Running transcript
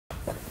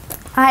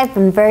I've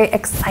been very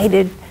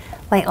excited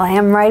lately.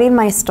 I'm writing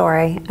my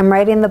story. I'm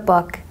writing the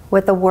book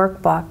with the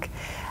workbook.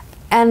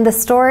 And the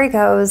story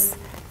goes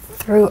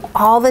through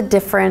all the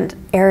different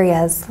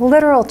areas,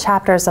 literal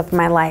chapters of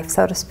my life,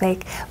 so to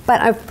speak, but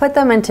I've put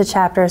them into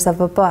chapters of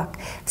a book.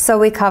 So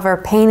we cover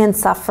pain and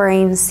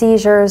suffering,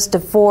 seizures,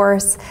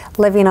 divorce,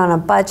 living on a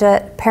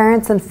budget,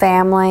 parents and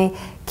family,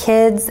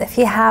 kids, if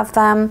you have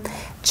them,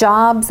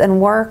 jobs and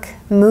work,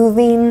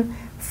 moving,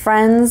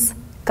 friends,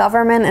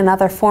 government and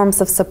other forms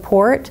of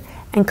support,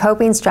 and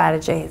coping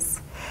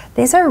strategies.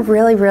 These are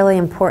really, really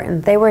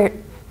important. They were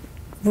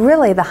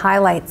really the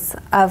highlights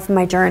of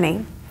my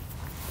journey.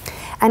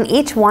 And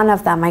each one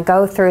of them I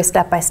go through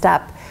step by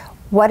step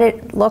what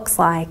it looks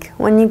like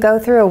when you go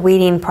through a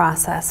weeding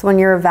process, when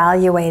you're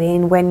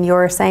evaluating, when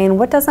you're saying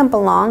what doesn't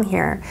belong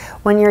here,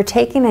 when you're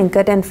taking in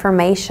good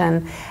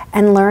information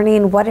and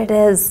learning what it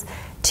is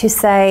to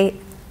say,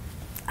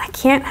 I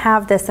can't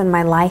have this in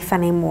my life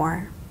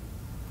anymore.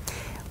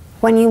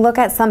 When you look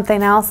at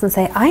something else and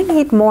say, I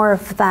need more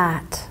of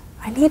that.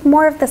 I need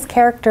more of this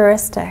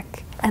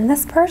characteristic. And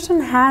this person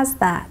has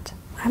that.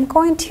 I'm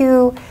going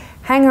to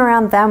hang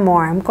around them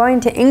more. I'm going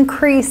to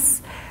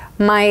increase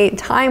my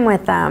time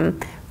with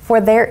them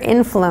for their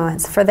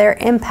influence, for their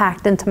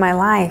impact into my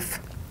life.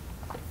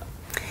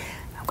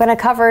 I'm going to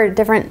cover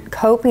different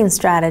coping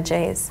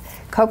strategies.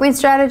 Coping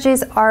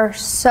strategies are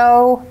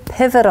so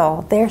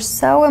pivotal. They're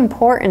so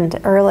important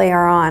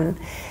earlier on.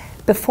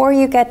 Before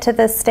you get to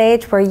this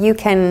stage where you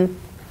can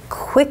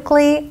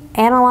quickly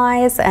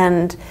analyze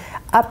and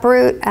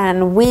uproot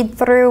and weed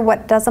through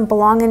what doesn't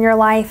belong in your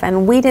life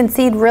and weed and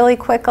seed really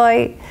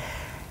quickly,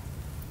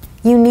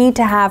 you need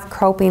to have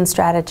coping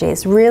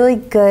strategies, really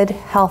good,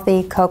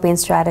 healthy coping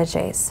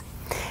strategies.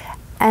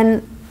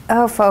 And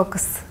oh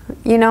folks,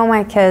 you know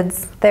my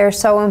kids, they're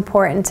so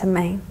important to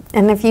me.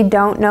 And if you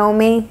don't know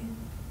me,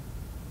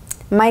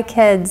 my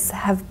kids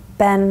have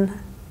been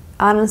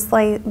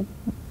honestly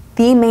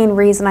the main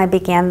reason I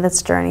began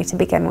this journey to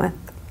begin with.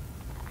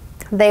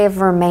 They have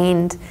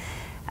remained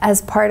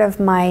as part of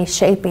my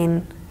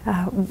shaping,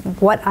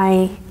 what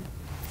I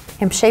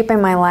am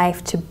shaping my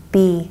life to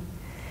be.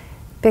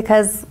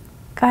 Because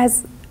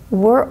guys,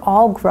 we're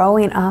all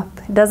growing up.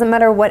 It doesn't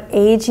matter what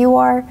age you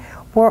are,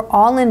 we're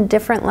all in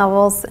different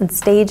levels and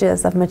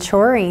stages of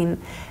maturing.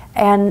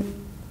 And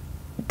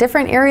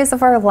different areas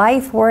of our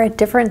life, we're at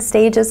different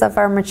stages of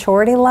our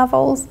maturity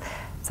levels.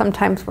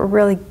 Sometimes we're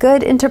really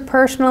good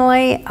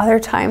interpersonally, other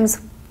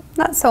times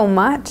not so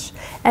much.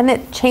 And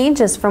it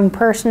changes from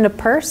person to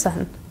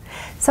person.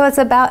 So it's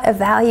about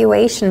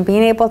evaluation,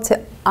 being able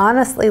to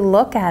honestly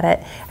look at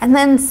it and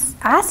then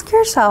ask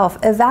yourself,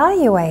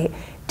 evaluate.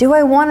 Do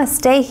I want to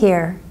stay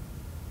here?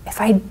 If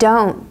I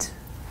don't,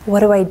 what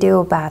do I do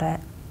about it?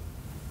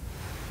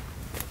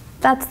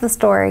 That's the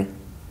story.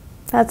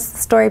 That's the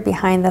story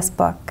behind this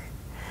book.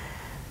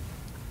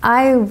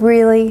 I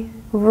really,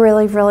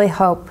 really, really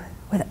hope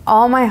with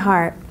all my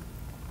heart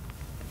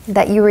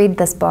that you read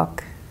this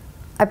book.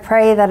 I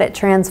pray that it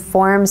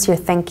transforms your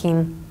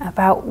thinking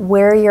about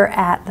where you're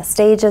at, the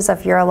stages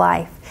of your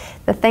life,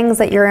 the things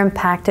that you're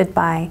impacted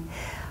by.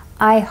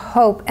 I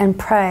hope and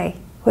pray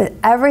with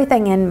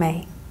everything in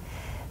me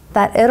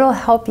that it'll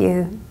help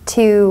you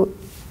to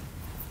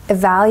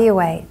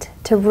evaluate,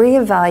 to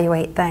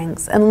reevaluate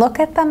things and look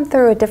at them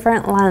through a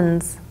different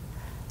lens.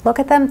 Look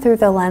at them through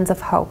the lens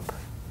of hope.